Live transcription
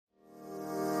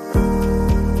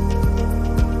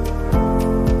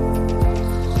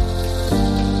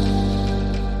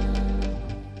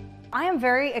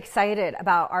very excited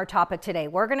about our topic today.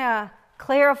 We're going to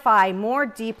clarify more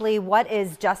deeply what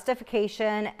is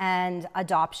justification and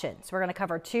adoption. So we're going to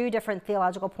cover two different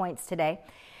theological points today.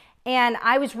 And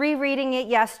I was rereading it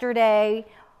yesterday,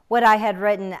 what I had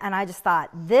written, and I just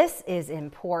thought, this is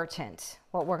important,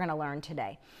 what we're going to learn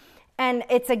today. And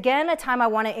it's again a time I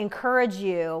want to encourage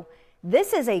you.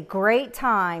 This is a great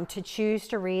time to choose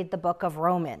to read the book of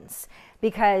Romans,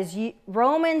 because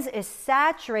Romans is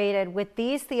saturated with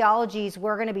these theologies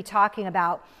we're going to be talking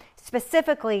about,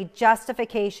 specifically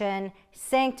justification,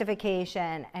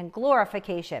 sanctification, and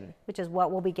glorification, which is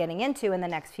what we'll be getting into in the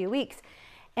next few weeks.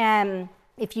 And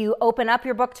if you open up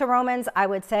your book to Romans, I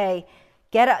would say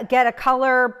get a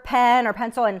color pen or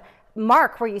pencil and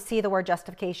mark where you see the word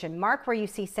justification, mark where you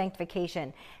see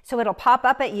sanctification. So it'll pop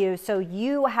up at you so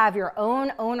you have your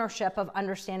own ownership of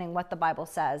understanding what the Bible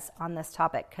says on this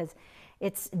topic, because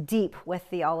it's deep with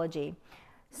theology.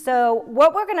 So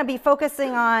what we're going to be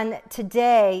focusing on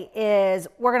today is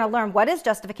we're going to learn what is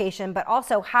justification, but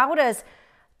also how does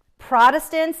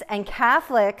Protestants and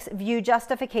Catholics view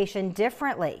justification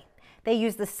differently. They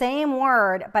use the same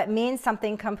word but mean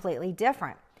something completely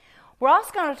different. We're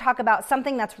also going to talk about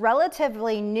something that's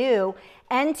relatively new.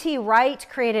 N.T. Wright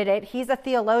created it. He's a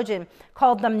theologian,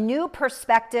 called the new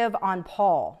perspective on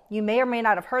Paul. You may or may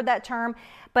not have heard that term,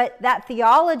 but that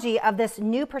theology of this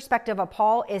new perspective of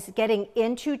Paul is getting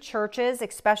into churches,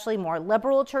 especially more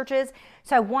liberal churches.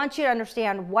 So I want you to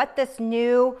understand what this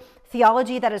new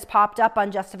theology that has popped up on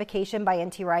justification by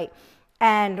N.T. Wright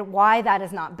and why that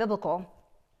is not biblical.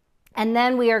 And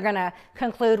then we are going to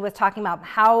conclude with talking about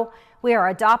how we are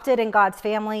adopted in God's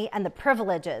family and the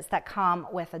privileges that come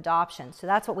with adoption. So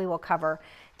that's what we will cover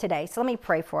today. So let me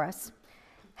pray for us.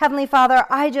 Heavenly Father,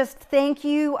 I just thank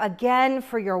you again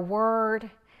for your word,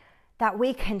 that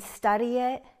we can study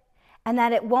it, and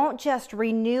that it won't just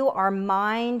renew our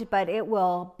mind, but it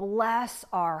will bless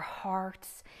our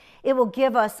hearts. It will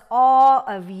give us all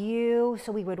of you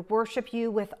so we would worship you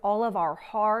with all of our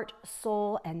heart,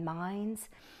 soul, and minds.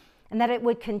 And that it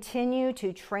would continue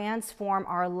to transform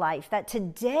our life. That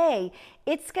today,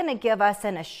 it's going to give us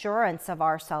an assurance of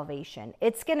our salvation.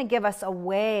 It's going to give us a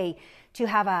way to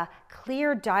have a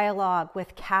clear dialogue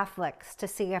with Catholics to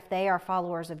see if they are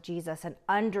followers of Jesus and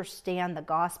understand the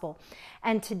gospel.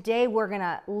 And today, we're going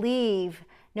to leave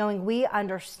knowing we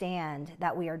understand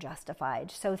that we are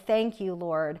justified. So thank you,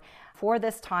 Lord, for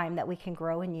this time that we can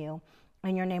grow in you.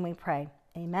 In your name we pray.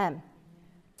 Amen.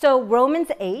 So Romans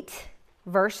 8,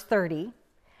 verse 30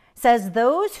 says,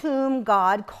 those whom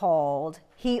God called,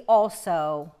 he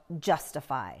also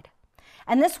justified.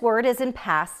 And this word is in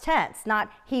past tense,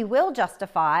 not he will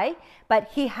justify,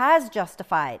 but he has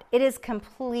justified. It is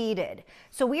completed.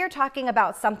 So we are talking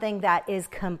about something that is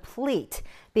complete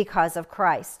because of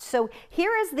Christ. So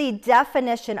here is the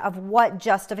definition of what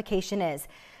justification is.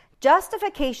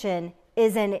 Justification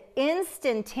is an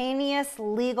instantaneous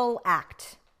legal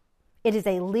act. It is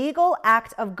a legal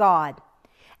act of God.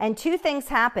 And two things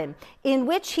happen, in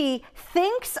which he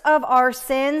thinks of our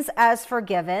sins as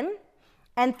forgiven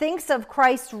and thinks of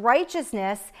Christ's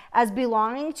righteousness as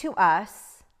belonging to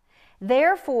us.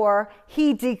 Therefore,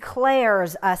 he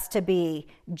declares us to be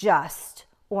just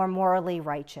or morally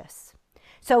righteous.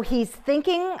 So he's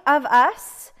thinking of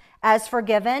us as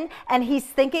forgiven, and he's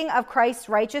thinking of Christ's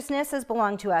righteousness as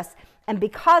belonging to us. And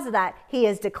because of that, he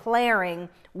is declaring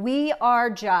we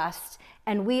are just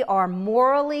and we are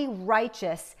morally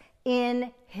righteous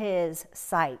in his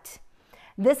sight.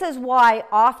 This is why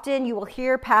often you will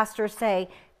hear pastors say,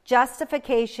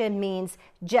 justification means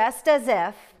just as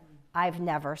if I've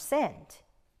never sinned.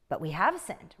 But we have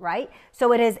sinned, right?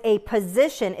 So it is a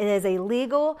position, it is a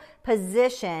legal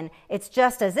position. It's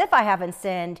just as if I haven't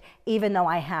sinned, even though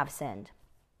I have sinned.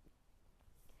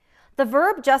 The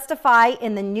verb justify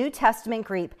in the New Testament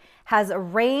Greek has a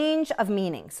range of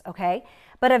meanings, okay?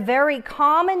 But a very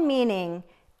common meaning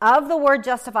of the word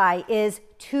justify is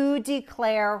to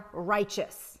declare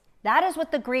righteous. That is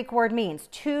what the Greek word means,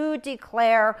 to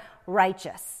declare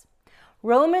righteous.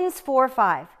 Romans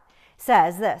 4:5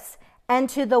 says this, and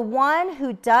to the one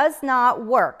who does not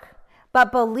work,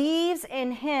 but believes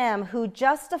in him who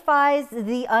justifies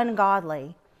the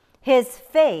ungodly, his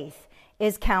faith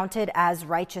is counted as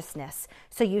righteousness.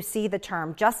 So you see the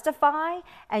term justify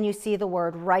and you see the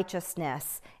word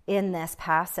righteousness in this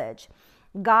passage.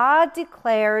 God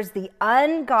declares the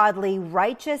ungodly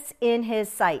righteous in his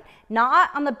sight,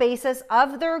 not on the basis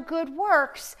of their good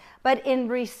works, but in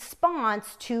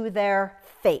response to their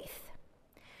faith.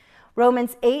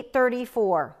 Romans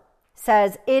 8:34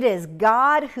 says, it is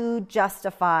God who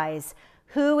justifies,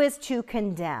 who is to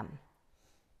condemn.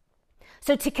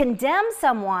 So to condemn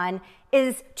someone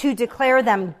is to declare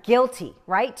them guilty,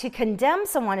 right? To condemn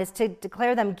someone is to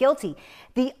declare them guilty.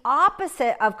 The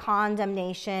opposite of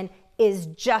condemnation is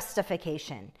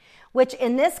justification, which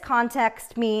in this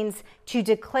context means to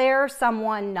declare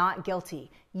someone not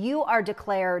guilty. You are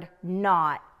declared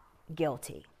not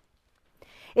guilty.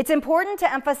 It's important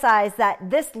to emphasize that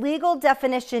this legal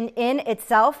definition in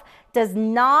itself does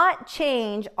not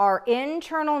change our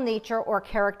internal nature or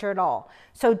character at all.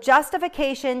 So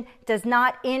justification does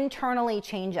not internally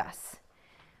change us.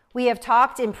 We have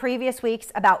talked in previous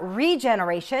weeks about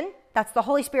regeneration. That's the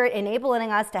Holy Spirit enabling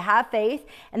us to have faith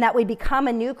and that we become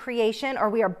a new creation or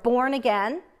we are born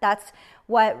again. That's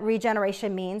what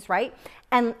regeneration means, right?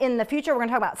 And in the future, we're going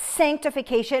to talk about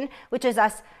sanctification, which is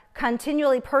us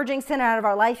continually purging sin out of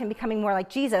our life and becoming more like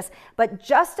Jesus. But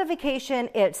justification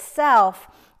itself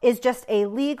is just a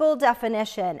legal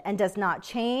definition and does not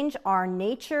change our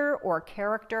nature or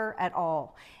character at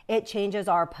all. It changes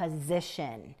our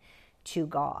position to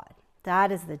God.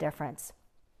 That is the difference.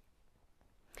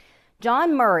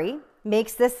 John Murray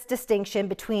makes this distinction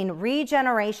between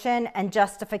regeneration and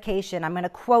justification. I'm going to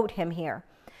quote him here.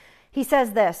 He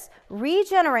says this: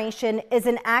 regeneration is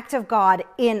an act of God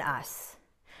in us.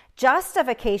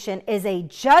 Justification is a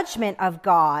judgment of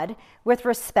God with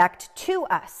respect to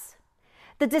us.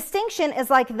 The distinction is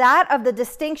like that of the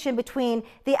distinction between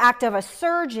the act of a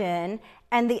surgeon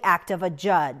and the act of a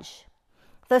judge.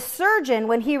 The surgeon,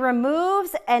 when he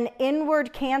removes an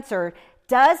inward cancer,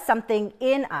 does something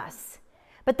in us.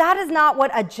 But that is not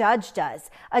what a judge does.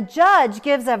 A judge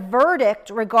gives a verdict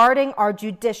regarding our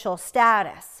judicial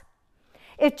status.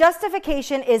 If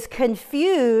justification is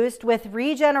confused with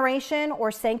regeneration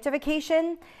or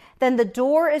sanctification, then the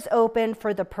door is open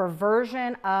for the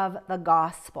perversion of the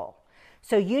gospel.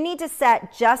 So you need to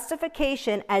set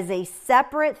justification as a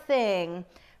separate thing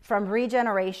from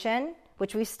regeneration,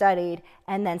 which we studied,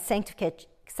 and then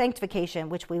sanctification,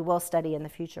 which we will study in the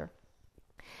future.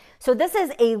 So this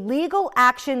is a legal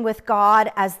action with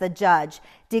God as the judge,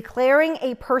 declaring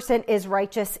a person is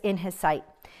righteous in his sight.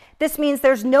 This means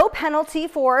there's no penalty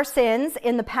for our sins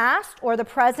in the past or the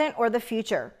present or the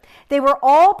future. They were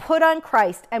all put on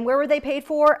Christ. And where were they paid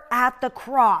for? At the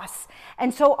cross.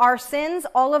 And so our sins,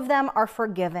 all of them, are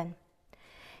forgiven.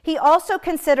 He also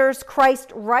considers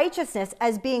Christ's righteousness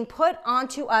as being put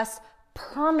onto us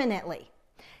permanently.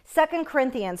 2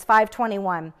 Corinthians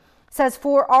 5:21 says,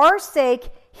 "For our sake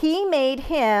he made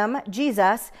him,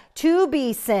 Jesus, to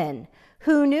be sin,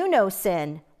 who knew no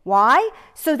sin." Why?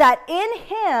 So that in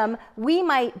him we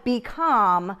might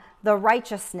become the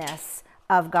righteousness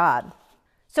of God.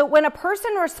 So when a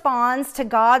person responds to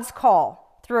God's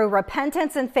call through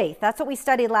repentance and faith, that's what we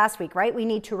studied last week, right? We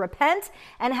need to repent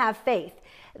and have faith.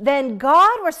 Then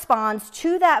God responds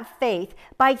to that faith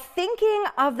by thinking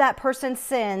of that person's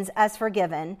sins as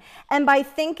forgiven and by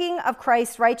thinking of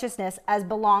Christ's righteousness as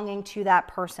belonging to that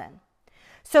person.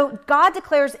 So God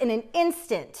declares in an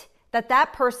instant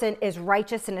that person is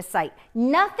righteous in his sight.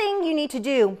 Nothing you need to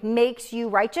do makes you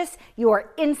righteous. You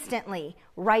are instantly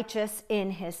righteous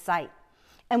in his sight.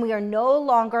 And we are no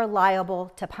longer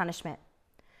liable to punishment.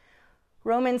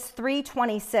 Romans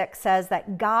 3:26 says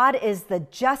that God is the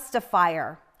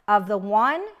justifier of the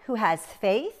one who has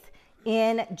faith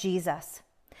in Jesus.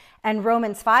 And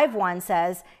Romans 5:1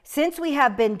 says, since we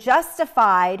have been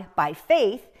justified by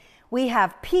faith, we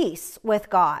have peace with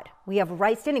God. We have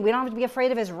right standing. We don't have to be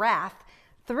afraid of his wrath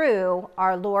through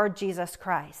our Lord Jesus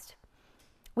Christ.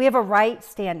 We have a right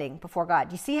standing before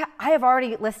God. You see, I have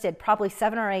already listed probably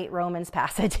 7 or 8 Romans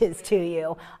passages to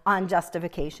you on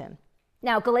justification.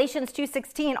 Now, Galatians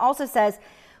 2:16 also says,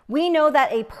 we know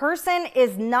that a person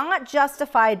is not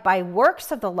justified by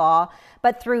works of the law,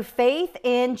 but through faith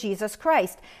in Jesus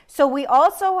Christ. So we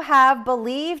also have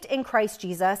believed in Christ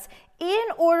Jesus in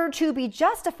order to be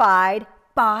justified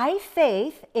by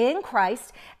faith in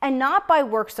Christ and not by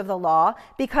works of the law,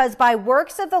 because by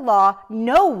works of the law,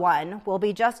 no one will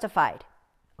be justified.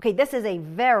 Okay, this is a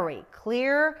very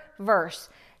clear verse.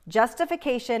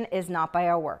 Justification is not by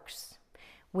our works.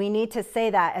 We need to say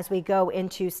that as we go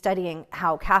into studying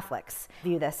how Catholics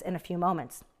view this in a few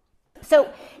moments. So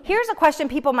here's a question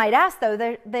people might ask, though.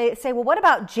 They say, well, what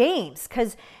about James?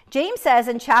 Because James says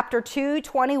in chapter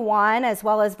 2:21, as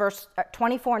well as verse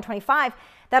 24 and 25,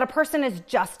 that a person is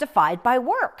justified by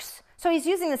works. So he's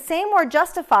using the same word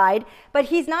justified, but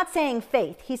he's not saying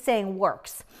faith. He's saying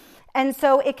works. And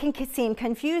so it can seem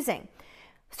confusing.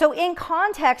 So in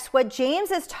context, what James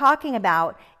is talking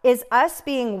about is us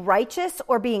being righteous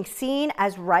or being seen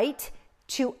as right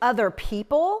to other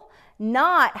people,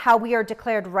 not how we are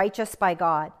declared righteous by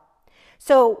God.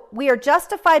 So we are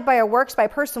justified by our works by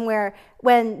person, where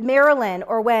when Marilyn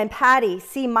or when Patty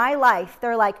see my life,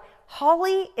 they're like,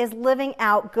 Holly is living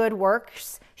out good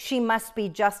works. She must be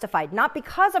justified. Not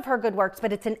because of her good works,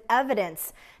 but it's an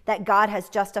evidence that God has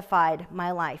justified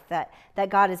my life, that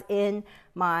God is in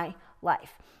my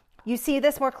life. You see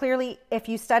this more clearly if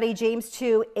you study James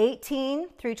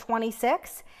 2:18 through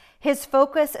 26. His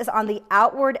focus is on the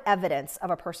outward evidence of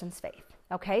a person's faith.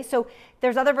 Okay, so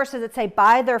there's other verses that say,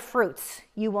 by their fruits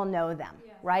you will know them,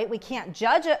 right? We can't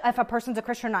judge if a person's a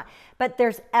Christian or not, but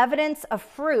there's evidence of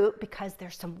fruit because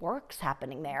there's some works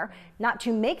happening there, not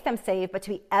to make them saved, but to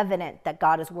be evident that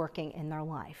God is working in their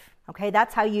life. Okay,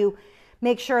 that's how you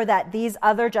make sure that these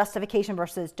other justification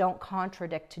verses don't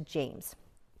contradict James.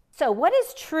 So what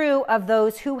is true of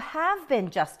those who have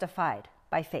been justified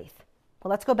by faith? Well,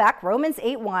 let's go back. Romans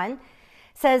 8:1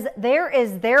 says, there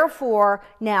is therefore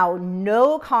now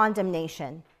no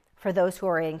condemnation for those who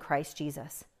are in Christ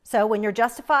Jesus. So when you're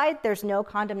justified, there's no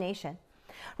condemnation.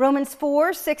 Romans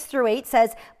 4:6 through 8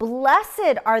 says,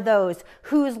 blessed are those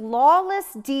whose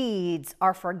lawless deeds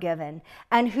are forgiven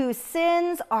and whose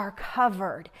sins are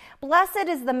covered. Blessed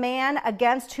is the man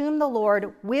against whom the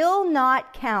Lord will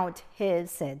not count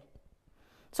his sin.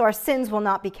 So our sins will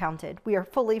not be counted. We are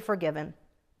fully forgiven.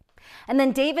 And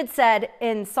then David said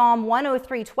in Psalm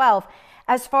 103:12,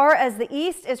 as far as the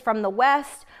east is from the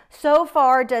west, so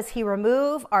far does he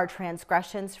remove our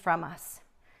transgressions from us.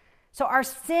 So our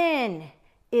sin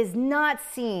is not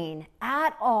seen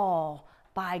at all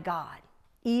by God,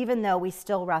 even though we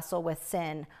still wrestle with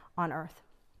sin on earth.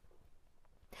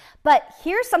 But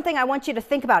here's something I want you to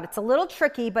think about. It's a little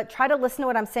tricky, but try to listen to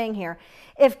what I'm saying here.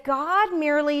 If God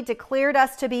merely declared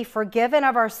us to be forgiven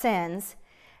of our sins,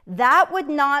 that would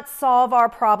not solve our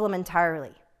problem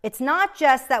entirely. It's not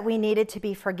just that we needed to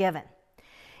be forgiven.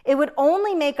 It would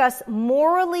only make us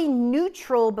morally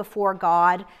neutral before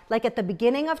God, like at the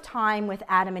beginning of time with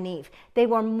Adam and Eve. They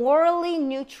were morally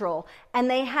neutral, and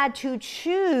they had to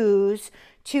choose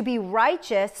to be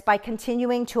righteous by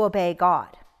continuing to obey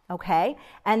God, okay?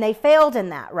 And they failed in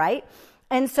that, right?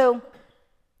 And so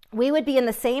we would be in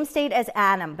the same state as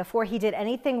Adam before he did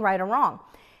anything right or wrong.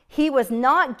 He was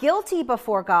not guilty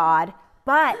before God,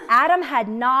 but Adam had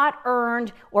not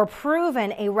earned or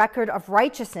proven a record of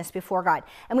righteousness before God.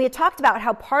 And we had talked about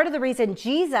how part of the reason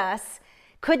Jesus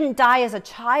couldn't die as a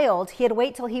child, he had to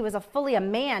wait till he was fully a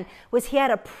man, was he had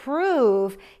to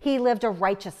prove he lived a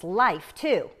righteous life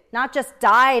too. Not just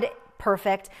died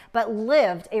perfect, but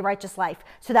lived a righteous life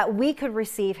so that we could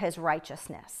receive his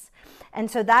righteousness. And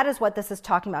so that is what this is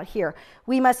talking about here.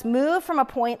 We must move from a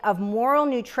point of moral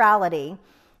neutrality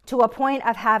to a point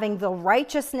of having the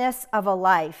righteousness of a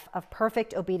life of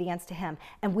perfect obedience to him.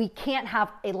 And we can't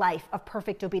have a life of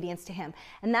perfect obedience to him.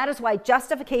 And that is why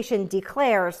justification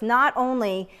declares not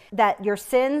only that your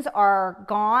sins are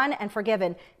gone and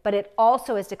forgiven, but it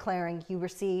also is declaring you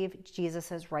receive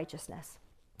Jesus' righteousness,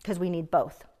 because we need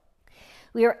both.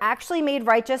 We are actually made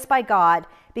righteous by God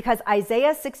because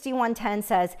Isaiah 61:10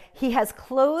 says, he has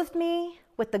clothed me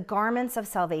with the garments of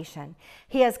salvation.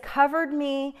 He has covered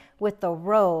me with the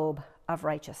robe of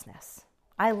righteousness.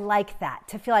 I like that,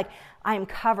 to feel like I am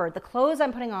covered. The clothes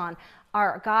I'm putting on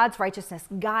are God's righteousness.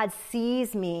 God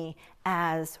sees me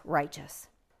as righteous.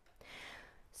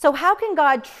 So how can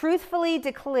God truthfully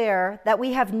declare that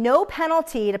we have no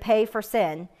penalty to pay for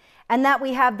sin and that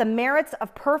we have the merits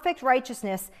of perfect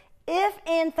righteousness if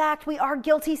in fact we are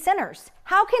guilty sinners?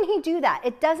 How can he do that?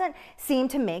 It doesn't seem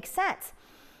to make sense.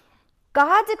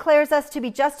 God declares us to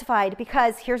be justified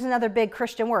because, here's another big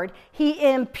Christian word, he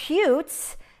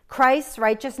imputes Christ's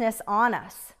righteousness on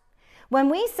us. When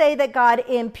we say that God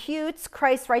imputes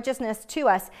Christ's righteousness to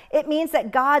us, it means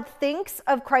that God thinks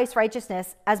of Christ's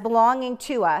righteousness as belonging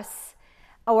to us,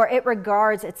 or it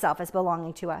regards itself as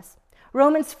belonging to us.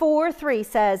 Romans 4:3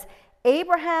 says,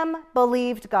 Abraham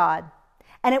believed God,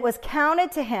 and it was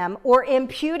counted to him or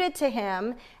imputed to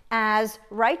him as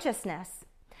righteousness.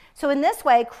 So in this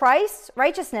way, Christ's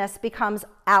righteousness becomes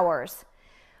ours.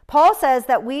 Paul says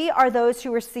that we are those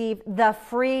who receive the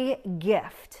free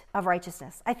gift of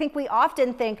righteousness. I think we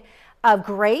often think of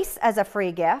grace as a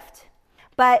free gift,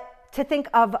 but to think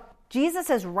of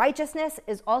Jesus' righteousness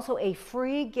is also a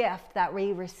free gift that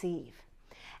we receive.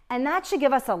 And that should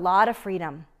give us a lot of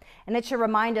freedom. And it should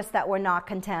remind us that we're not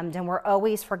condemned and we're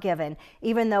always forgiven,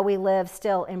 even though we live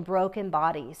still in broken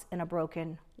bodies in a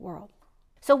broken world.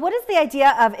 So what is the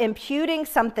idea of imputing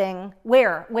something?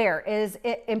 Where is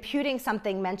it imputing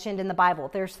something mentioned in the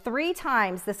Bible? There's 3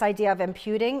 times this idea of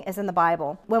imputing is in the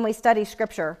Bible when we study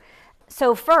scripture.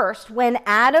 So first, when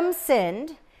Adam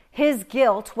sinned, his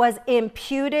guilt was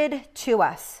imputed to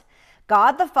us.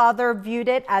 God the Father viewed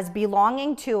it as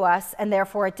belonging to us, and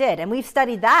therefore it did. And we've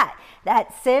studied that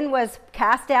sin was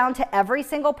cast down to every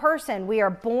single person. We are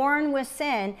born with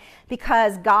sin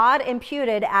because God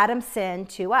imputed Adam's sin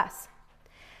to us.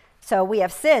 So we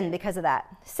have sin because of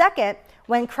that. Second,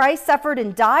 when Christ suffered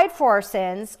and died for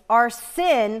our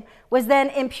sin was then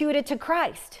imputed to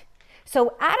Christ.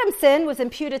 So Adam's sin was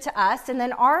imputed to us, and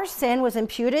then our sin was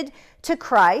imputed to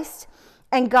Christ.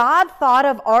 And God thought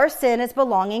of our sin as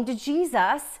belonging to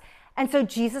Jesus, and so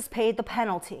Jesus paid the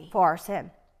penalty for our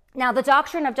sin. Now, the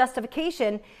doctrine of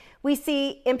justification, we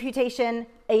see imputation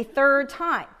a third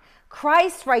time.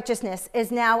 Christ's righteousness is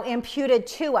now imputed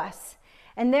to us,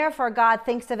 and therefore God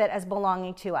thinks of it as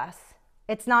belonging to us.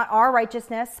 It's not our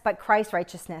righteousness, but Christ's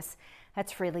righteousness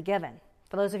that's freely given.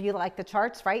 For those of you that like the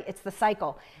charts, right? It's the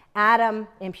cycle. Adam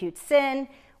imputes sin.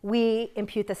 We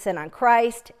impute the sin on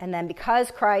Christ, and then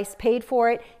because Christ paid for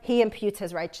it, he imputes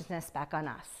his righteousness back on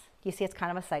us. You see, it's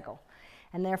kind of a cycle,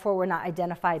 and therefore we're not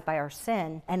identified by our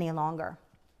sin any longer.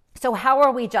 So how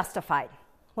are we justified?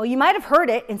 Well, you might have heard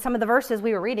it in some of the verses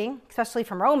we were reading, especially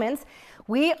from Romans.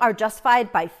 We are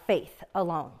justified by faith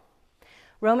alone.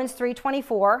 Romans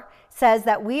 3:24 says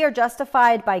that we are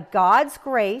justified by God's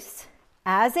grace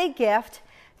as a gift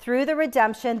through the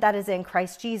redemption that is in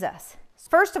Christ Jesus.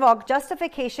 First of all,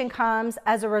 justification comes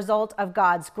as a result of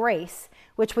God's grace,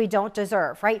 which we don't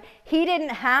deserve, right? He didn't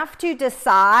have to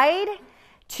decide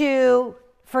to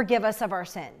forgive us of our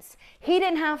sins. He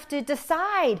didn't have to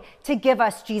decide to give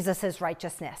us Jesus'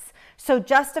 righteousness. So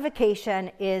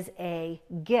justification is a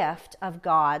gift of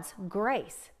God's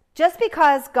grace. Just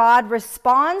because God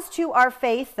responds to our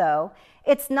faith, though,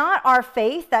 it's not our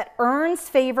faith that earns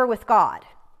favor with God.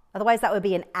 Otherwise, that would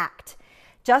be an act.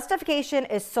 Justification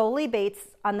is solely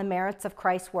based on the merits of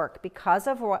Christ's work. Because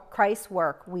of Christ's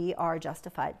work, we are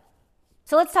justified.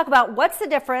 So let's talk about what's the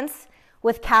difference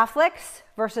with Catholics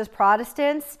versus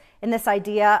Protestants in this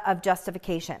idea of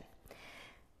justification.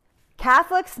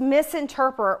 Catholics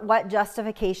misinterpret what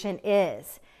justification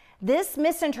is. This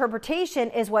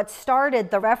misinterpretation is what started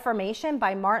the Reformation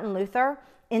by Martin Luther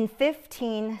in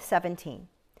 1517.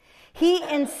 He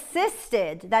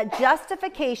insisted that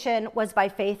justification was by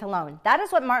faith alone. That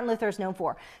is what Martin Luther is known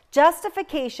for.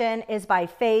 Justification is by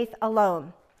faith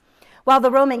alone. While the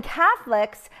Roman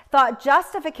Catholics thought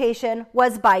justification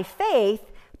was by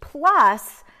faith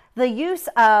plus the use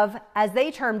of, as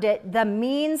they termed it, the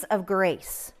means of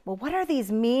grace. Well, what are these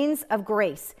means of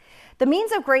grace? The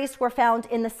means of grace were found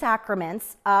in the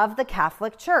sacraments of the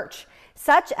Catholic Church,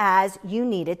 such as you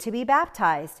needed to be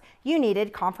baptized, you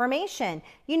needed confirmation,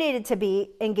 you needed to be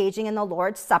engaging in the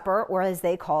Lord's Supper, or as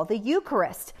they call the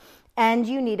Eucharist, and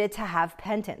you needed to have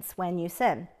penance when you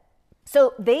sin.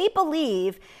 So they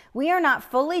believe we are not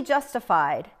fully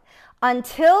justified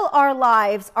until our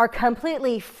lives are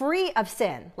completely free of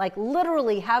sin, like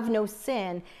literally have no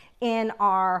sin in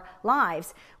our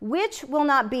lives, which will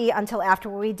not be until after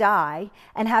we die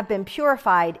and have been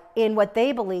purified in what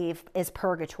they believe is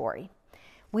purgatory.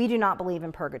 We do not believe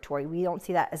in purgatory. We don't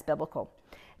see that as biblical.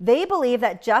 They believe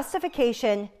that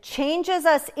justification changes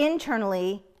us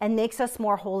internally and makes us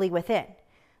more holy within,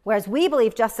 whereas we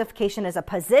believe justification is a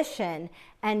position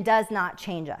and does not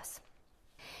change us.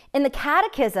 In the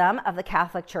Catechism of the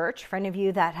Catholic Church, for any of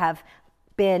you that have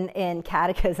been in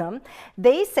catechism,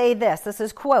 they say this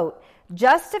is, quote,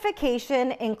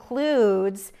 justification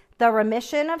includes the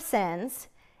remission of sins,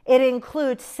 it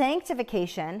includes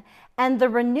sanctification, and the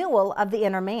renewal of the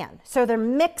inner man. So they're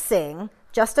mixing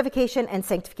justification and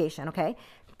sanctification, okay?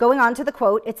 Going on to the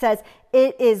quote, it says,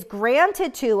 it is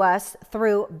granted to us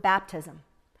through baptism.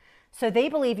 So they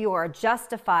believe you are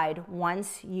justified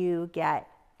once you get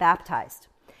baptized.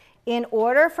 In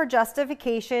order for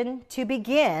justification to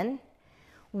begin,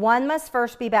 one must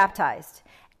first be baptized,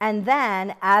 and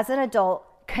then, as an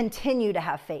adult, continue to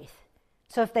have faith.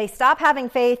 So if they stop having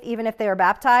faith, even if they are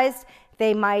baptized,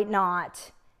 they might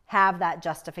not have that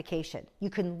justification. You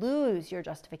can lose your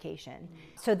justification.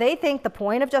 So they think the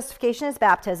point of justification is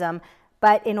baptism,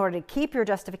 but in order to keep your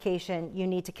justification, you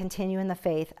need to continue in the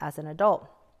faith as an adult.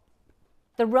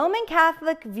 The Roman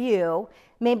Catholic view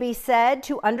may be said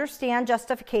to understand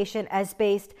justification as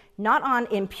based not on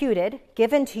imputed,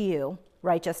 given to you,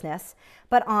 righteousness,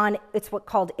 but on it's what's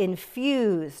called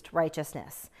infused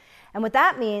righteousness. And what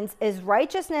that means is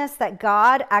righteousness that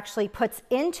God actually puts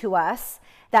into us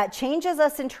that changes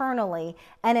us internally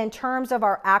and in terms of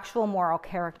our actual moral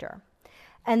character.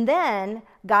 And then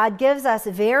God gives us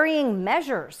varying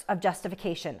measures of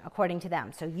justification according to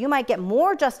them. So you might get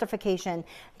more justification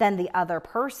than the other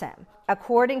person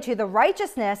according to the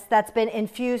righteousness that's been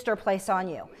infused or placed on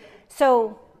you.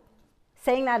 So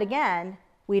saying that again,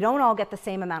 We don't all get the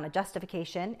same amount of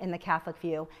justification in the Catholic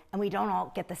view, and we don't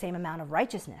all get the same amount of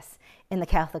righteousness in the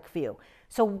Catholic view.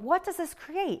 So what does this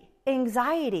create?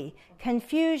 Anxiety,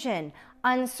 confusion,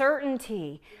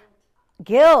 uncertainty,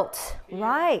 guilt,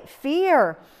 right?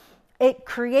 Fear. It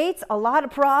creates a lot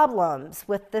of problems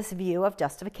with this view of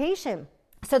justification.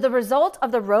 So the result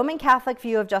of the Roman Catholic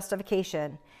view of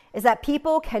justification is that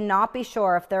people cannot be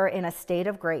sure if they're in a state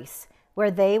of grace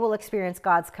where they will experience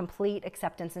God's complete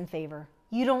acceptance and favor.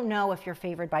 You don't know if you're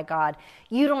favored by God.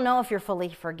 You don't know if you're fully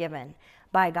forgiven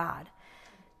by God.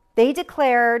 They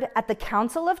declared at the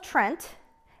Council of Trent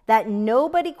that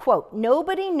nobody, quote,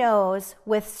 nobody knows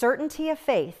with certainty of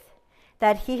faith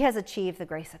that he has achieved the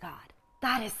grace of God.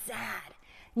 That is sad.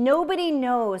 Nobody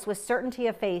knows with certainty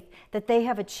of faith that they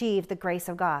have achieved the grace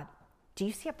of God. Do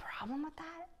you see a problem with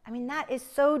that? I mean, that is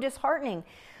so disheartening.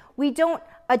 We don't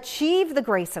achieve the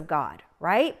grace of God,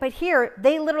 right? But here,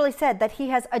 they literally said that he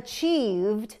has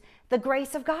achieved the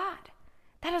grace of God.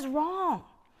 That is wrong.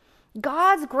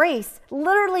 God's grace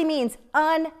literally means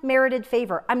unmerited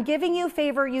favor. I'm giving you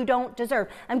favor you don't deserve.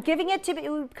 I'm giving it to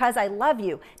you because I love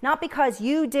you, not because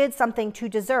you did something to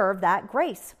deserve that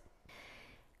grace.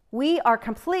 We are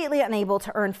completely unable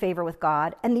to earn favor with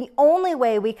God, and the only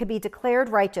way we could be declared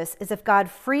righteous is if God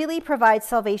freely provides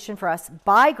salvation for us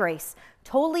by grace,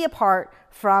 totally apart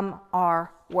from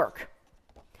our work.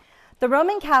 The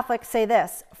Roman Catholics say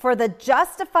this: for the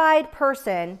justified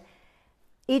person,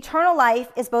 eternal life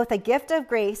is both a gift of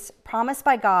grace promised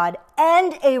by God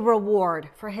and a reward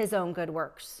for his own good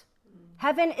works.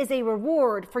 Heaven is a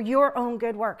reward for your own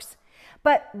good works.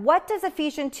 But what does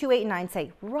Ephesians 2:8-9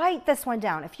 say? Write this one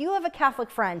down. If you have a Catholic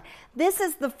friend, this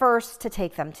is the verse to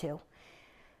take them to.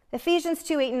 Ephesians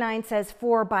 2:8-9 says,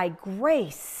 for by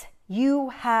grace you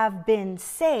have been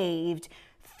saved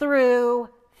through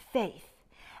faith.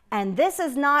 And this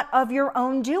is not of your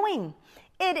own doing.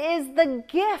 It is the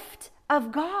gift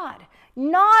of God,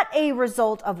 not a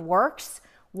result of works.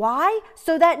 Why?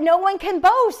 So that no one can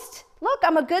boast. Look,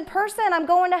 I'm a good person. I'm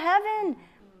going to heaven.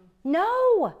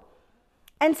 No.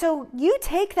 And so you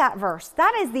take that verse.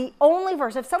 That is the only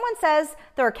verse. If someone says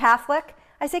they're a Catholic,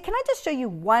 I say, can I just show you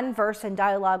one verse and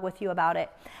dialogue with you about it?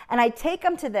 And I take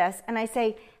them to this and I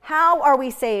say, how are we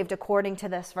saved according to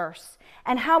this verse?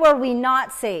 And how are we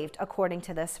not saved according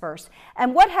to this verse?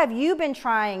 And what have you been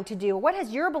trying to do? What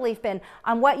has your belief been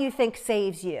on what you think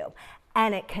saves you?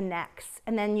 And it connects.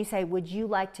 And then you say, would you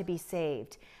like to be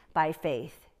saved by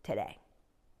faith today?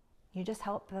 You just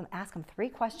help them, ask them 3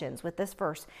 questions with this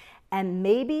verse. And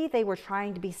maybe they were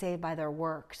trying to be saved by their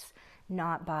works,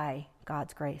 not by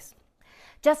God's grace.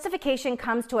 Justification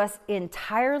comes to us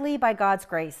entirely by God's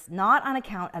grace, not on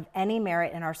account of any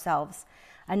merit in ourselves.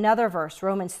 Another verse,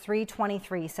 Romans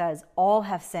 3:23 says, all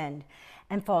have sinned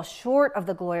and fall short of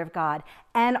the glory of God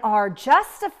and are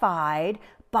justified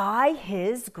by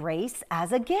his grace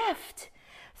as a gift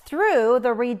through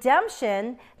the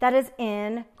redemption that is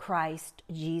in Christ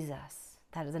Jesus.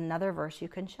 That is another verse you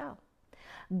can show.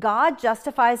 God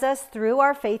justifies us through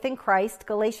our faith in Christ.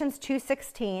 Galatians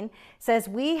 2:16 says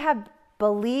we have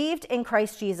believed in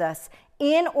Christ Jesus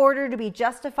in order to be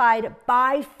justified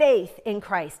by faith in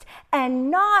Christ and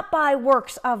not by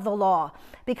works of the law,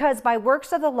 because by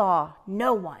works of the law,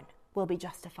 no one will be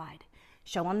justified.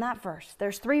 Show them that verse.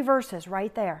 There's 3 verses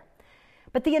right there.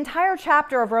 But the entire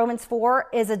chapter of Romans 4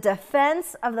 is a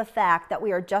defense of the fact that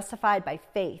we are justified by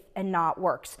faith and not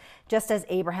works, just as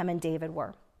Abraham and David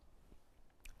were.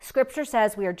 Scripture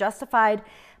says we are justified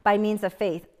by means of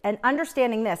faith. And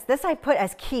understanding this I put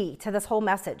as key to this whole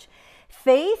message.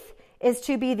 Faith is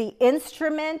to be the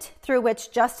instrument through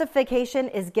which justification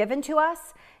is given to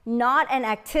us, not an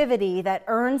activity that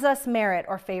earns us merit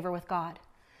or favor with God.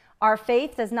 Our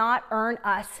faith does not earn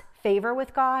us favor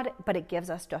with God, but it gives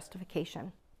us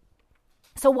justification.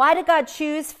 So why did God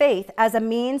choose faith as a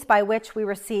means by which we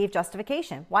receive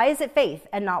justification? Why is it faith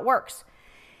and not works?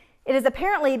 It is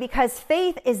apparently because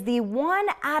faith is the one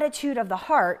attitude of the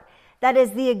heart that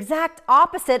is the exact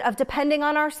opposite of depending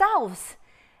on ourselves.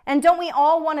 And don't we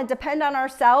all want to depend on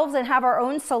ourselves and have our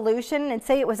own solution and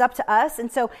say it was up to us?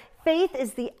 And so faith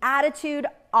is the attitude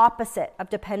opposite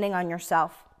of depending on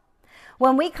yourself.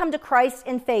 When we come to Christ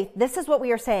in faith, this is what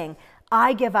we are saying: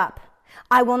 I give up.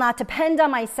 I will not depend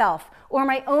on myself or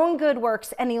my own good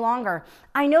works any longer.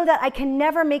 I know that I can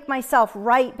never make myself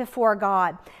right before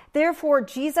God. Therefore,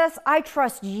 Jesus, I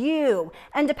trust you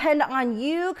and depend on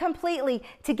you completely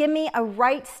to give me a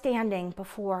right standing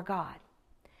before God.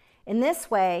 In this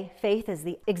way, faith is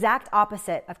the exact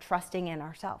opposite of trusting in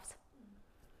ourselves.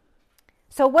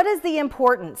 So what is the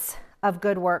importance of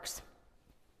good works?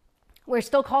 We're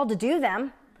still called to do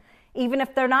them. even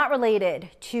if they're not related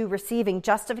to receiving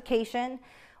justification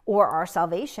or our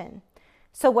salvation.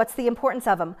 So what's the importance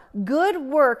of them? Good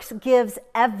works gives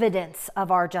evidence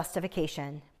of our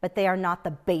justification, but they are not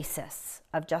the basis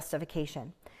of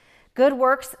justification. Good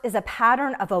works is a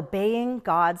pattern of obeying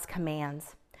God's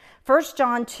commands. 1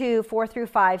 John 2, 4 through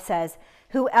 5 says,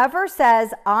 "Whoever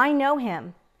says, 'I know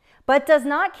him,' but does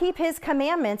not keep his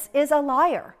commandments is a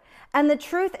liar, and the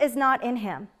truth is not in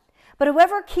him. But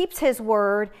whoever keeps his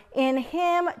word, in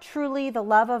him truly the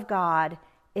love of God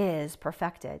is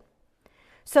perfected."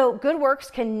 So good works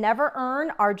can never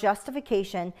earn our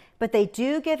justification, but they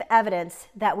do give evidence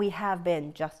that we have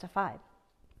been justified.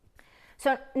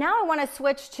 So now I want to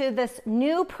switch to this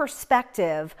new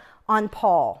perspective on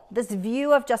Paul, this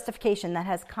view of justification that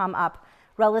has come up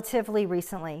relatively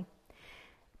recently.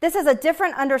 This is a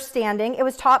different understanding. It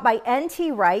was taught by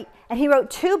N.T. Wright, and he wrote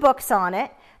 2 books on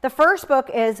it. The first book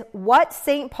is What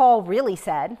St. Paul Really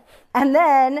Said, and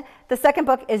then the second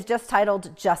book is just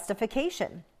titled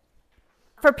Justification.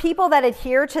 For people that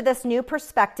adhere to this new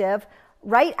perspective,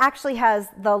 Wright actually has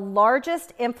the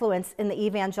largest influence in the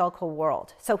evangelical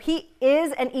world. So he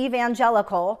is an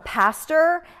evangelical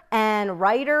pastor and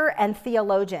writer and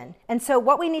theologian. And so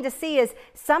what we need to see is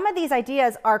some of these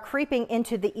ideas are creeping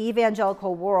into the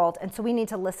evangelical world, and so we need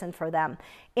to listen for them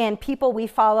in people we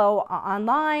follow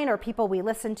online or people we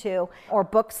listen to or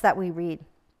books that we read.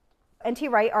 N.T.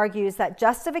 Wright argues that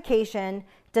justification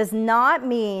does not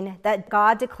mean that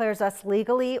God declares us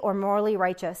legally or morally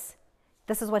righteous.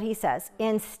 This is what he says.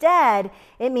 Instead,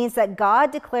 it means that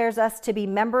God declares us to be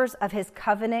members of his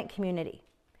covenant community.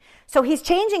 So he's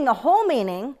changing the whole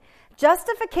meaning.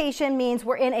 Justification means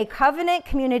we're in a covenant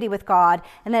community with God,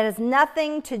 and that has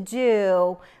nothing to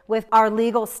do with our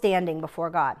legal standing before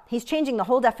God. He's changing the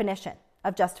whole definition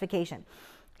of justification.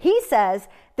 He says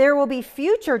there will be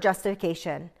future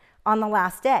justification on the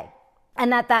last day,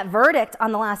 and that verdict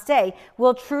on the last day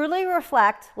will truly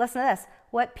reflect, listen to this,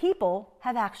 what people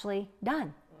have actually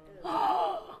done.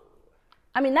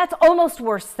 I mean, that's almost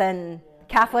worse than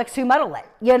Catholics who muddle it,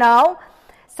 you know?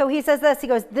 So he says this, he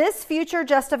goes, this future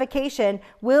justification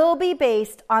will be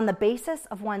based on the basis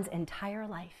of one's entire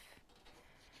life.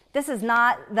 This is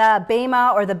not the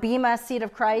Bema or the Bema seat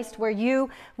of Christ where you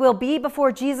will be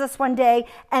before Jesus one day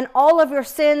and all of your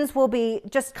sins will be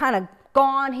just kind of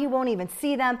gone. He won't even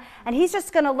see them. And he's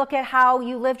just going to look at how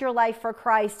you lived your life for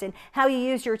Christ and how you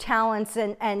used your talents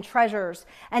and treasures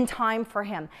and time for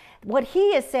him. What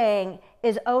he is saying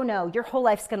is, oh no, your whole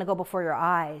life's going to go before your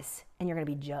eyes and you're going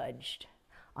to be judged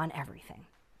on everything.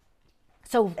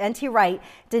 So N.T. Wright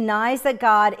denies that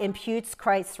God imputes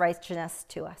Christ's righteousness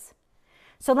to us.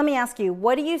 So let me ask you,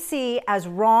 what do you see as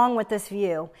wrong with this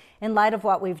view in light of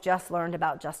what we've just learned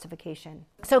about justification?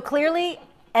 So clearly,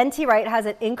 N.T. Wright has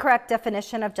an incorrect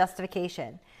definition of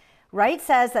justification. Wright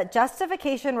says that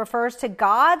justification refers to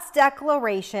God's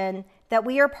declaration that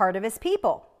we are part of his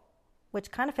people, which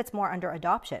kind of fits more under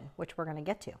adoption, which we're going to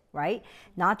get to, right?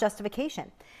 Not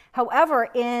justification. However,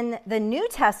 in the New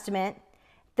Testament,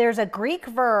 there's a Greek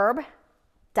verb,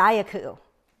 diakou,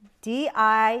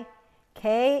 D-I-K-A-I-O-O,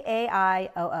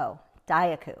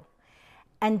 diakou.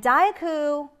 And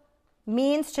diakou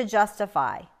means to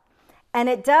justify. And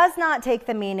it does not take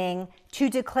the meaning to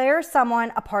declare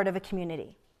someone a part of a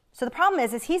community. So the problem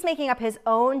is he's making up his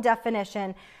own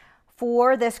definition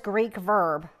for this Greek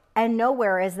verb, and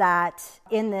nowhere is that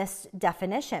in this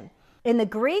definition. In the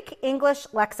Greek English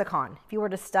lexicon, if you were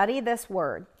to study this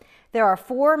word, there are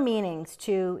 4 meanings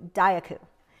to diakou.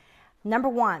 Number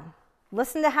 1,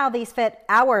 listen to how these fit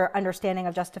our understanding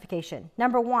of justification.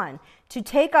 Number 1, to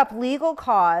take up legal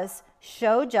cause,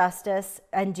 show justice,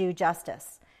 and do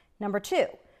justice. Number 2,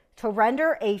 to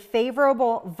render a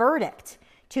favorable verdict,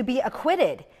 to be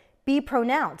acquitted, be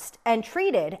pronounced, and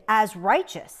treated as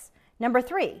righteous. Number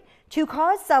 3, to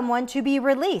cause someone to be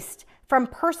released from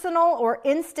personal or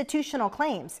institutional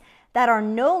claims that are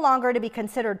no longer to be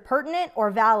considered pertinent or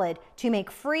valid, to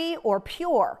make free or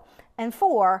pure. And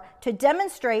 4, to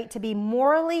demonstrate to be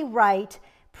morally right,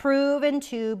 proven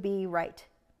to be right.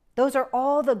 Those are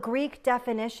all the Greek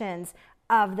definitions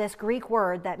of this Greek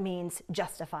word that means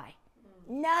justify.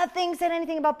 Nothing said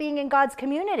anything about being in God's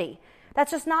community.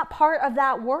 That's just not part of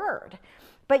that word.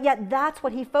 But yet that's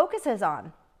what he focuses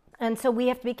on. And so we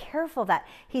have to be careful that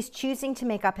he's choosing to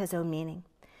make up his own meaning.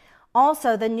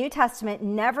 Also, the New Testament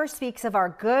never speaks of our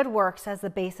good works as the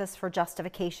basis for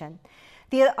justification.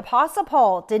 The Apostle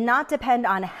Paul did not depend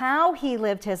on how he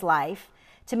lived his life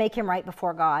to make him right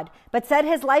before God, but said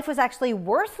his life was actually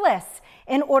worthless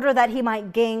in order that he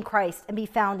might gain Christ and be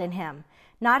found in him.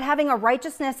 not having a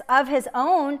righteousness of his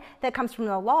own that comes from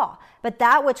the law, but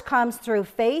that which comes through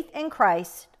faith in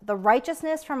Christ, the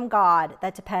righteousness from God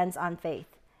that depends on faith.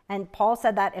 And Paul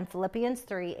said that in Philippians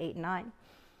 3, 8, and 9.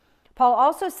 Paul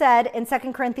also said in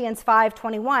 2 Corinthians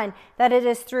 5:21 that it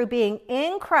is through being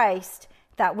in Christ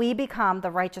that we become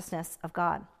the righteousness of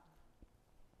God.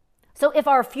 So if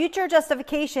our future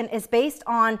justification is based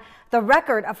on the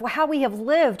record of how we have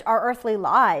lived our earthly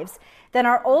lives, then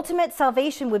our ultimate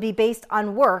salvation would be based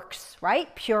on works,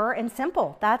 right? Pure and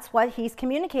simple. That's what he's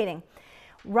communicating.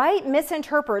 Wright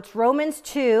misinterprets Romans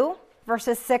 2,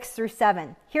 verses 6 through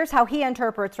 7. Here's how he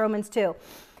interprets Romans 2.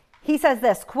 He says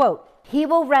this, quote, "He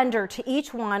will render to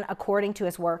each one according to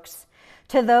his works.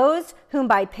 To those whom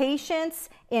by patience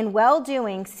in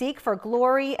well-doing seek for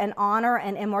glory and honor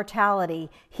and immortality,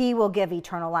 he will give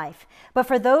eternal life. But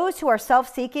for those who are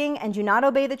self-seeking and do not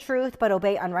obey the truth but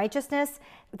obey unrighteousness,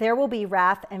 there will be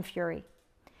wrath and fury."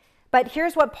 But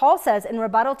here's what Paul says in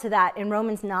rebuttal to that in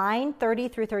Romans 9, 30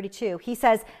 through 32. He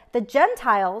says, "The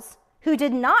Gentiles who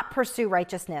did not pursue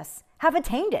righteousness have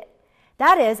attained it.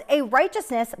 That is, a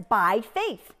righteousness by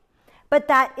faith. But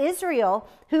that Israel,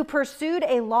 who pursued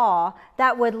a law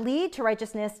that would lead to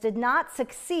righteousness, did not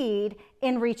succeed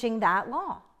in reaching that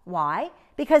law." Why?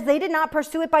 Because they did not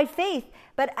pursue it by faith,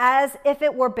 but as if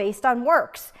it were based on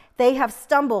works. They have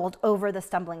stumbled over the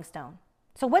stumbling stone.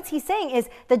 So what's he saying is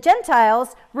the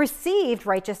Gentiles received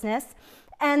righteousness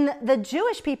and the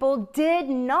Jewish people did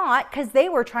not, because they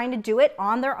were trying to do it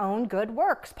on their own good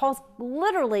works. Paul's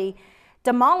literally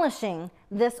demolishing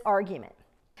this argument.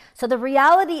 So the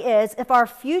reality is, if our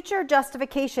future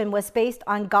justification was based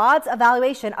on God's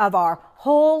evaluation of our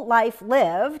whole life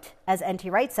lived, as N.T.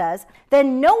 Wright says,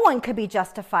 then no one could be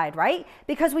justified, right?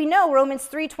 Because we know Romans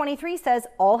 3:23 says,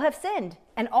 all have sinned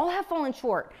and all have fallen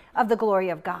short of the glory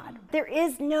of God. There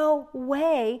is no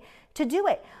way to do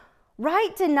it.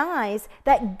 Wright denies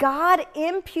that God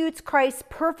imputes Christ's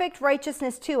perfect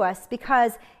righteousness to us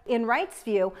because, in Wright's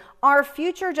view, our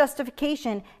future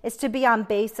justification is to be on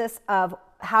basis of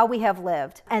how we have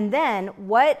lived. And then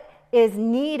what is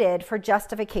needed for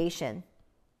justification?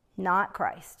 Not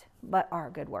Christ, but our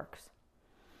good works.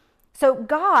 So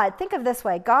God, think of this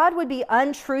way, God would be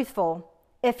untruthful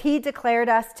if he declared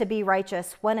us to be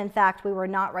righteous when in fact we were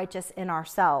not righteous in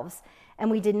ourselves and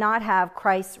we did not have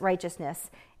Christ's righteousness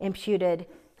imputed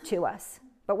to us.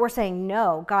 But we're saying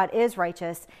no, God is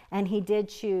righteous and he did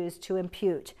choose to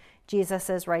impute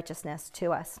Jesus' righteousness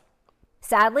to us.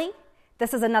 Sadly,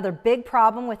 this is another big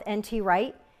problem with N.T.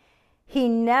 Wright. He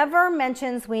never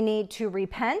mentions we need to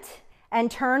repent and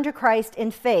turn to Christ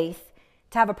in faith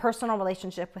to have a personal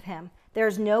relationship with him.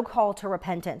 There's no call to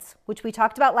repentance, which we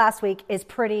talked about last week is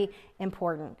pretty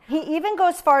important. He even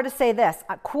goes far to say this,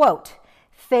 quote,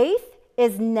 "Faith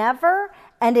is never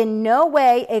and in no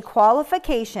way a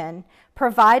qualification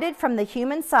provided from the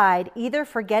human side, either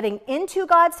for getting into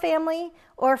God's family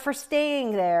or for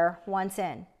staying there once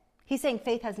in." He's saying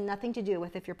faith has nothing to do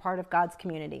with if you're part of God's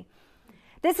community.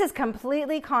 This is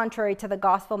completely contrary to the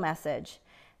gospel message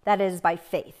that it is by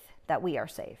faith that we are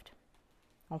saved.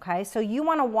 Okay, so you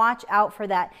want to watch out for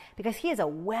that because he is a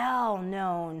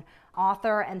well-known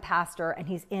author and pastor and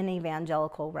he's in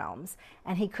evangelical realms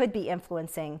and he could be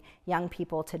influencing young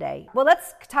people today. Well,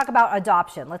 let's talk about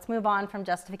adoption. Let's move on from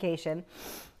justification.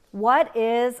 What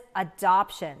is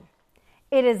adoption?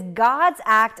 It is God's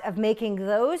act of making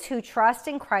those who trust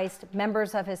in Christ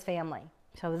members of his family.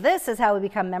 So this is how we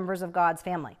become members of God's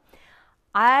family.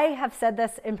 I have said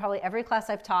this in probably every class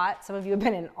I've taught. Some of you have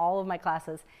been in all of my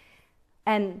classes.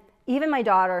 And even my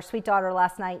daughter, sweet daughter,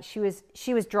 last night, she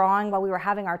was drawing while we were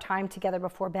having our time together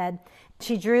before bed.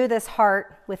 She drew this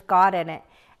heart with God in it.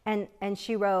 And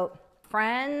she wrote,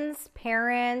 friends,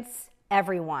 parents,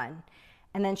 everyone.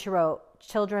 And then she wrote,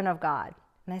 children of God.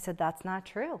 And I said, that's not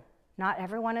true. Not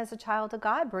everyone is a child of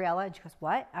God, Briella. And she goes,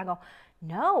 what? I go,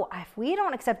 no, if we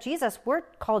don't accept Jesus, we're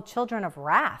called children of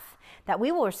wrath, that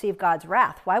we will receive God's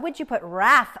wrath. Why would you put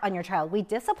wrath on your child? We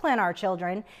discipline our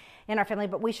children in our family,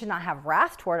 but we should not have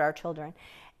wrath toward our children.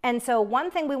 And so one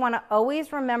thing we want to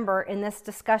always remember in this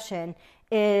discussion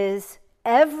is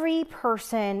every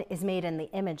person is made in the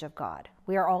image of God.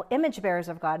 We are all image bearers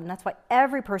of God, and that's why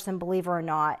every person, believer or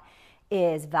not,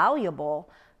 is valuable,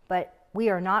 but we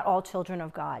are not all children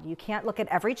of God. You can't look at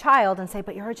every child and say,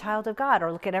 but you're a child of God,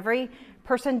 or look at every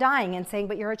person dying and saying,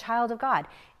 but you're a child of God.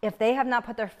 If they have not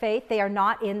put their faith, they are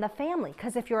not in the family.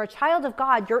 Because if you're a child of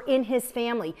God, you're in his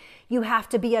family. You have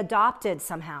to be adopted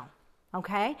somehow,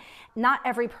 okay? Not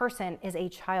every person is a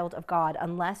child of God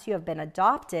unless you have been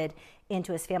adopted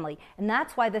into his family. And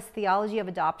that's why this theology of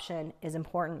adoption is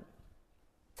important.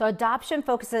 So adoption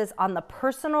focuses on the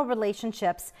personal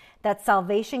relationships that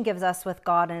salvation gives us with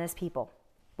God and his people.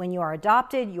 When you are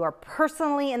adopted, you are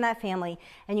personally in that family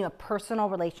and you have personal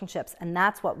relationships. And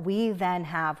that's what we then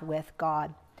have with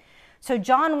God. So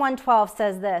John 1:12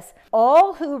 says this,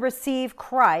 all who receive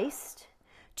Christ,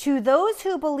 to those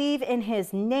who believe in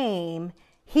his name,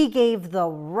 he gave the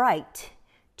right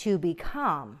to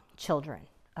become children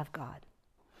of God.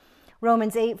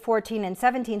 Romans 8:14 and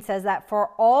 17 says that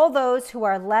for all those who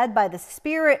are led by the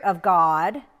Spirit of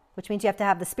God, which means you have to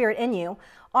have the Spirit in you,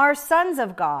 are sons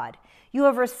of God. You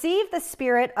have received the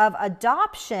Spirit of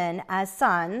adoption as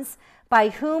sons, by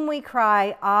whom we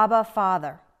cry, Abba,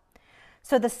 Father.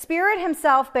 So the Spirit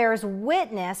himself bears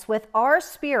witness with our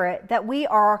spirit that we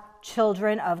are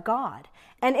children of God.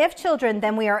 And if children,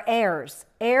 then we are heirs,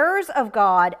 heirs of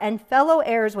God and fellow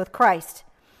heirs with Christ,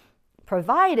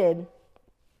 provided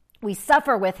we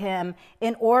suffer with him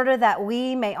in order that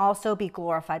we may also be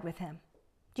glorified with him.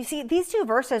 Do you see, these two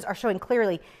verses are showing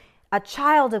clearly a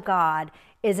child of God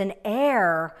is an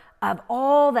heir of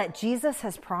all that Jesus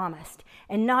has promised.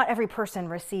 And not every person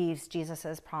receives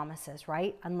Jesus's promises,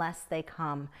 right? Unless they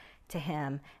come to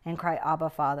him and cry, Abba,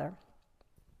 Father.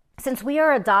 Since we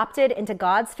are adopted into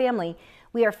God's family,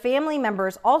 we are family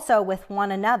members also with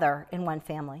one another in one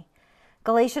family.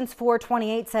 Galatians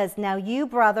 4:28 says, now you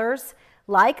brothers,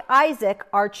 like Isaac,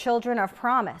 are children of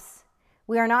promise.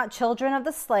 We are not children of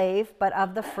the slave, but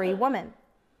of the free woman.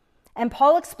 And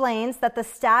Paul explains that the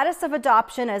status of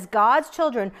adoption as God's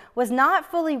children was not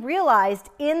fully realized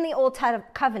in the Old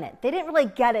Covenant. They didn't really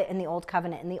get it in the Old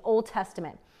Covenant, in the Old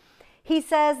Testament. He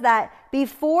says that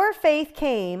before faith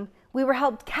came, we were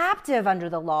held captive under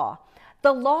the law.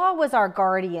 The law was our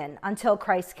guardian until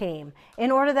Christ came,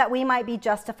 in order that we might be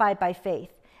justified by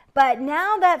faith. But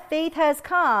now that faith has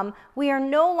come, we are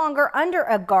no longer under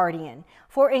a guardian.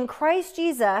 For in Christ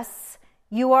Jesus,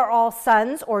 you are all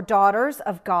sons or daughters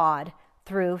of God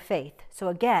through faith. So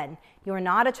again, you are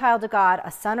not a child of God,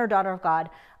 a son or daughter of God,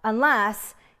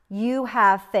 unless you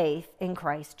have faith in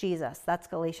Christ Jesus. That's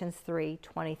Galatians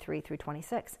 3:23 through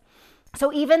 26.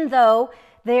 So even though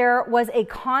there was a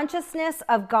consciousness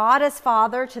of God as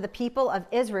Father to the people of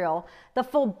Israel, the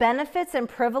full benefits and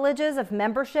privileges of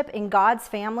membership in God's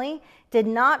family did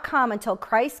not come until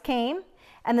Christ came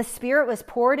and the Spirit was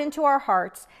poured into our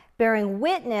hearts, bearing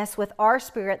witness with our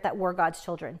spirit that we're God's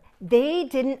children. They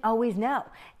didn't always know.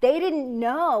 They didn't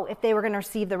know if they were going to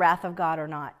receive the wrath of God or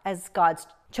not as God's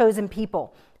chosen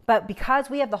people. But because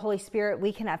we have the Holy Spirit,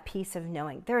 we can have peace of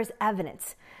knowing. There is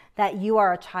evidence that you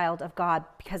are a child of God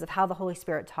because of how the Holy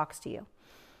Spirit talks to you.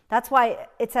 That's why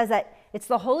it says that it's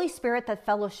the Holy Spirit that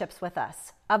fellowships with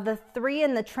us. Of the three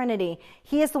in the Trinity,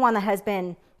 he is the one that has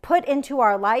been put into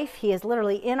our life. He is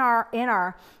literally in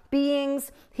our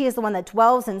beings. He is the one that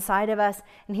dwells inside of us,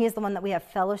 and he is the one that we have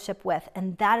fellowship with.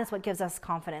 And that is what gives us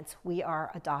confidence. We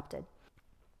are adopted.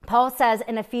 Paul says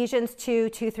in Ephesians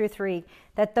 2:2-3,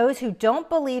 that those who don't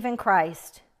believe in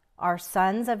Christ are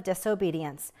sons of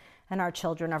disobedience and are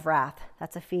children of wrath.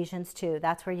 That's Ephesians 2.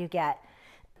 That's where you get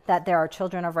that there are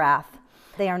children of wrath.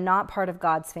 They are not part of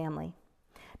God's family.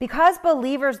 Because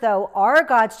believers, though, are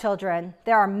God's children,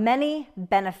 there are many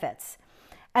benefits.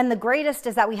 And the greatest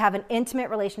is that we have an intimate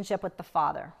relationship with the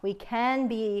Father. We can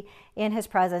be in his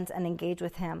presence and engage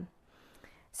with him.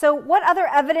 So what other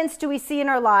evidence do we see in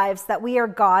our lives that we are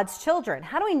God's children?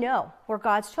 How do we know we're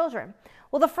God's children?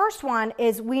 Well, the first one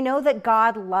is we know that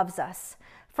God loves us.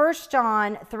 1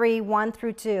 John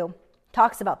 3:1-2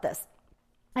 talks about this.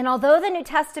 And although the New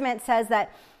Testament says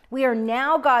that we are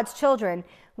now God's children,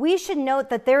 we should note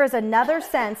that there is another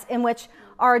sense in which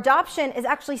our adoption is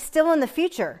actually still in the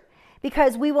future,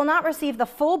 because we will not receive the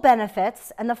full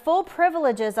benefits and the full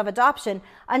privileges of adoption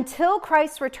until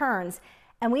Christ returns,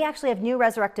 and we actually have new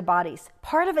resurrected bodies.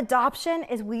 Part of adoption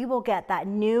is we will get that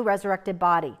new resurrected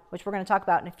body, which we're going to talk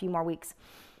about in a few more weeks.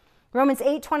 Romans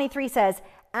 8:23 says,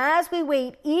 as we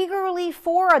wait eagerly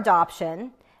for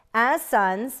adoption as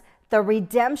sons, the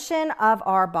redemption of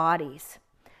our bodies.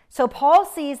 So Paul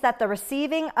sees that the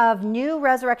receiving of new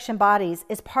resurrection bodies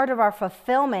is part of our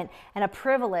fulfillment and a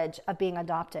privilege of being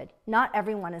adopted. Not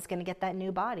everyone is going to get that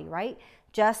new body, right?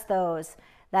 Just those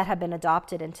that have been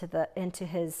adopted into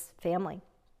his family.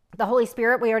 The Holy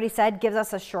Spirit, we already said, gives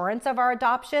us assurance of our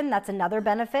adoption. That's another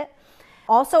benefit.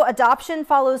 Also, adoption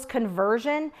follows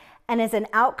conversion and is an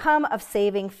outcome of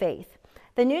saving faith.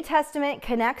 The New Testament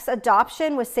connects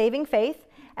adoption with saving faith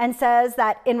and says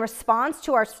that in response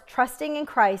to our trusting in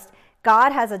Christ,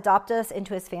 God has adopted us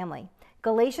into his family.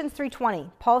 Galatians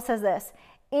 3:20, Paul says this,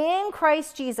 in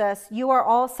Christ Jesus, you are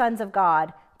all sons of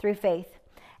God through faith.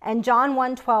 And John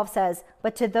 1:12 says,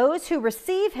 but to those who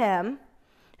receive him,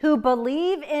 who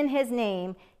believe in his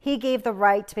name, he gave the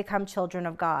right to become children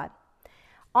of God.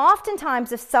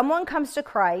 Oftentimes, if someone comes to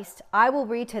Christ, I will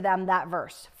read to them that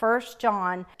verse, 1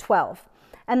 John 12.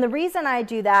 And the reason I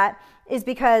do that is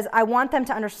because I want them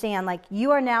to understand, like,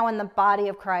 you are now in the body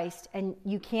of Christ, and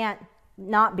you can't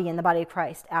not be in the body of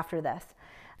Christ after this.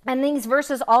 And these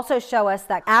verses also show us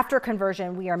that after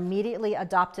conversion, we are immediately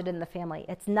adopted in the family.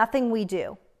 It's nothing we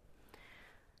do.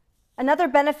 Another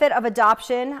benefit of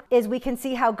adoption is we can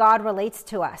see how God relates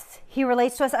to us. He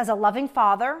relates to us as a loving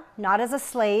father, not as a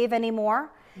slave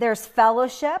anymore. There's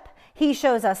fellowship. He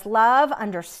shows us love,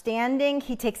 understanding.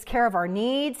 He takes care of our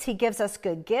needs. He gives us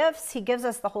good gifts. He gives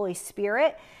us the Holy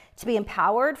Spirit to be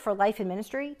empowered for life and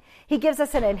ministry. He gives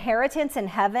us an inheritance in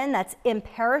heaven that's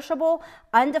imperishable,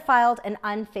 undefiled, and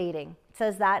unfading. It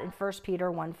says that in 1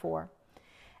 Peter 1:4.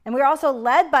 And we're also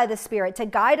led by the Spirit to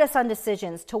guide us on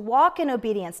decisions, to walk in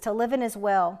obedience, to live in his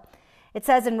will. It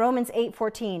says in Romans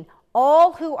 8:14,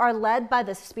 all who are led by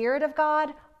the Spirit of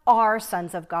God are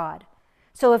sons of God.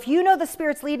 So if you know the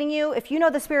Spirit's leading you, if you know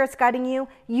the Spirit's guiding you,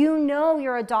 you know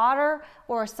you're a daughter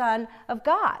or a son of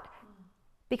God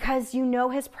because you know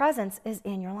his presence is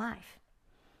in your life.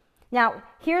 Now,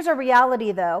 here's a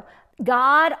reality though.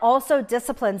 God also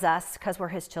disciplines us because we're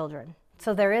his children.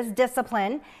 So there is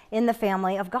discipline in the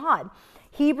family of God.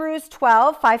 Hebrews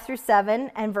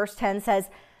 12:5-7 and verse 10 says,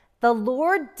 the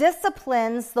Lord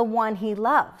disciplines the one he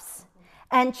loves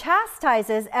and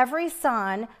chastises every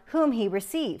son whom he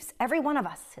receives. Every one of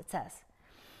us, it says.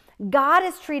 God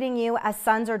is treating you as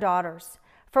sons or daughters.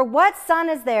 For what son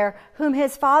is there whom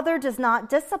his father does not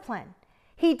discipline?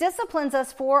 He disciplines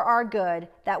us for our good,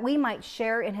 that we might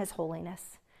share in his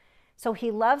holiness. So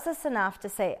he loves us enough to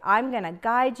say, I'm going to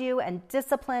guide you and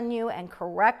discipline you and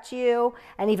correct you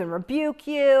and even rebuke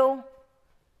you,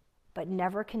 but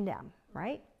never condemn,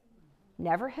 right?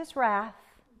 Never his wrath,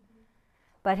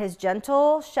 but his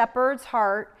gentle shepherd's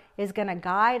heart is going to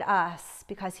guide us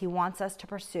because he wants us to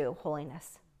pursue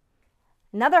holiness.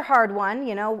 Another hard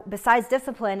one, besides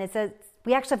discipline, is that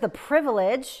we actually have the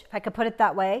privilege, if I could put it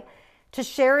that way, to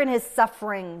share in his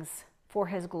sufferings for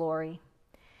his glory.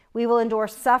 We will endure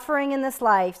suffering in this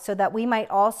life so that we might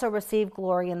also receive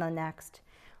glory in the next.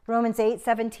 Romans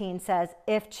 8:17 says,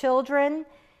 if children,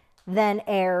 then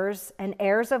heirs, and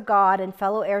heirs of God and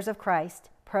fellow heirs of Christ,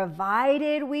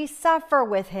 provided we suffer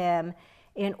with him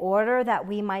in order that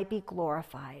we might be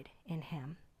glorified in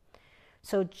him.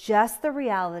 So just the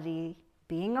reality,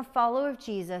 being a follower of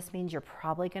Jesus means you're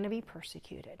probably going to be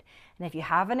persecuted. And if you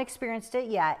haven't experienced it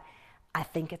yet, I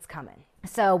think it's coming.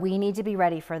 So we need to be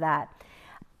ready for that.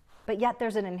 But yet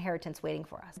there's an inheritance waiting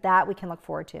for us. That we can look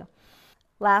forward to.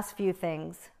 Last few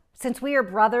things. Since we are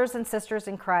brothers and sisters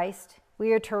in Christ,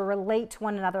 we are to relate to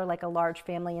one another like a large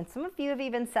family. And some of you have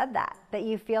even said that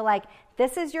you feel like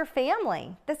this is your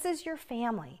family. This is your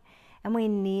family. And we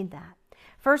need that.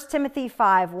 1 Timothy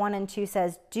 5:1-2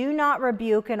 says, do not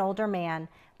rebuke an older man,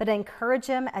 but encourage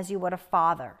him as you would a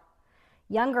father.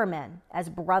 Younger men as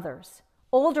brothers.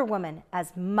 Older women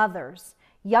as mothers.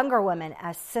 Younger women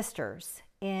as sisters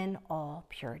in all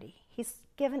purity.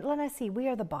 Let us see, we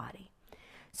are the body.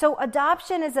 So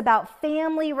adoption is about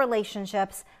family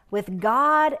relationships with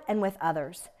God and with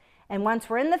others. And once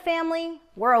we're in the family,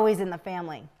 we're always in the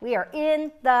family. We are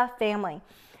in the family.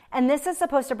 And this is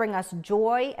supposed to bring us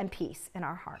joy and peace in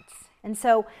our hearts. And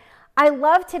so I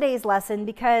love today's lesson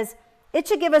because it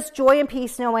should give us joy and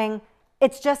peace knowing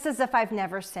it's just as if I've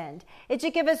never sinned. It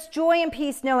should give us joy and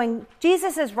peace knowing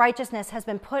Jesus' righteousness has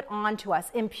been put onto us,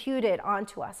 imputed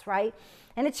onto us, right?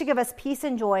 And it should give us peace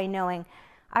and joy knowing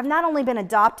I've not only been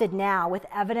adopted now with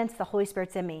evidence the Holy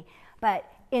Spirit's in me, but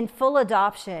in full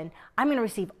adoption, I'm going to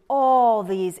receive all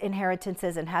these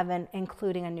inheritances in heaven,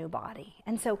 including a new body.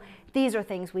 And so these are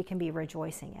things we can be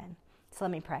rejoicing in. So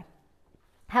let me pray.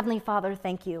 Heavenly Father,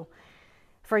 thank you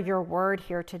for your word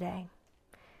here today.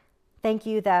 Thank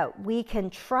you that we can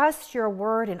trust your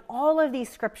word in all of these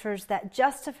scriptures, that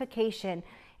justification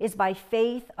is by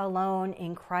faith alone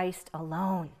in Christ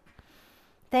alone.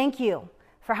 Thank you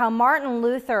for how Martin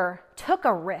Luther took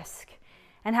a risk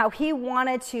and how he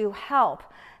wanted to help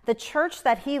the church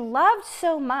that he loved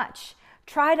so much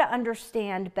try to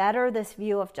understand better this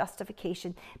view of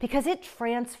justification because it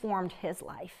transformed his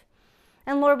life.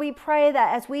 And Lord, we pray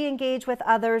that as we engage with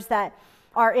others that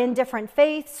are in different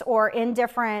faiths or in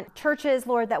different churches,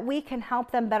 Lord, that we can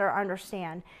help them better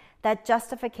understand that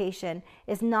justification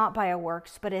is not by our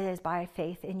works, but it is by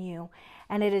faith in you.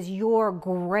 And it is your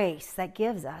grace that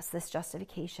gives us this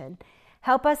justification.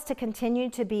 Help us to continue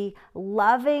to be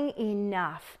loving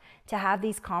enough to have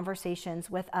these conversations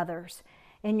with others.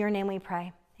 In your name we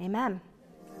pray. Amen.